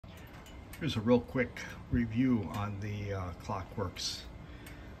Here's a real quick review on the Klock Werks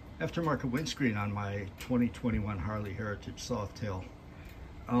aftermarket windscreen on my 2021 Harley Heritage softail.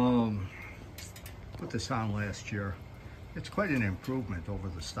 Put this on last year. It's quite an improvement over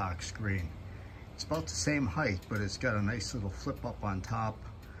the stock screen. It's about the same height, but it's got a nice little flip up on top,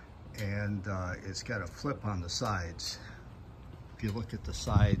 and it's got a flip on the sides. If you look at the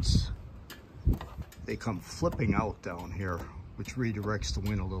sides, they come flipping out down here, which redirects the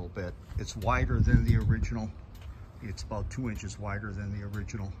wind a little bit. It's wider than the original. It's about 2 inches wider than the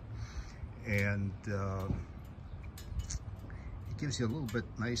original. And it gives you a little bit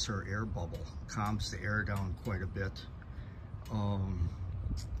nicer air bubble, calms the air down quite a bit.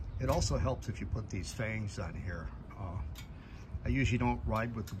 It also helps if you put these fangs on here. I usually don't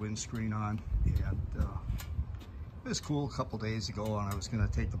ride with the windscreen on, and it was cool a couple days ago, and I was going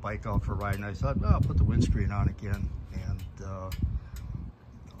to take the bike out for a ride, and I thought, well, I'll put the windscreen on again and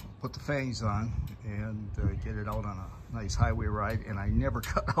put the fangs on and get it out on a nice highway ride. And I never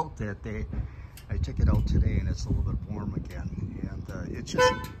got out that day. I took it out today, and it's a little bit warm again, and it's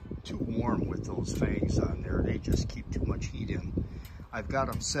just too warm with those fangs on there. They just keep too much heat in. I've got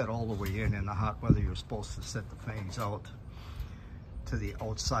them set all the way in the hot weather. You're supposed to set the fangs out to the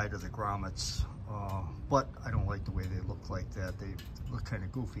outside of the grommets, but I don't like the way they look like that. They look kind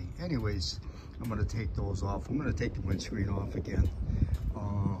of goofy. Anyways, I'm going to take those off. I'm going to take the windscreen off again.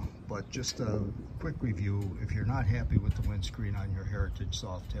 But just a quick review: if you're not happy with the windscreen on your Heritage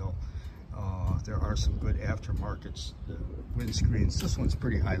softail, there are some good aftermarket windscreens. This one's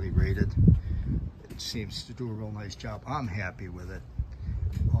pretty highly rated. It seems to do a real nice job. I'm happy with it.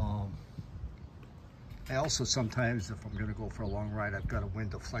 I also sometimes, if I'm going to go for a long ride, I've got a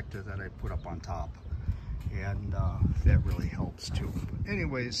wind deflector that I put up on top, and that really helps too.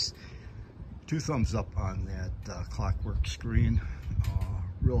 Anyways, 2 thumbs up on that Klock Werks screen.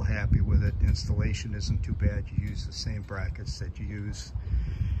 Real happy with it. Installation isn't too bad. You use the same brackets that you use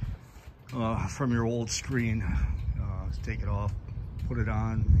from your old screen. Take it off, put it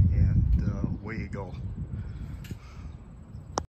on, and away you go.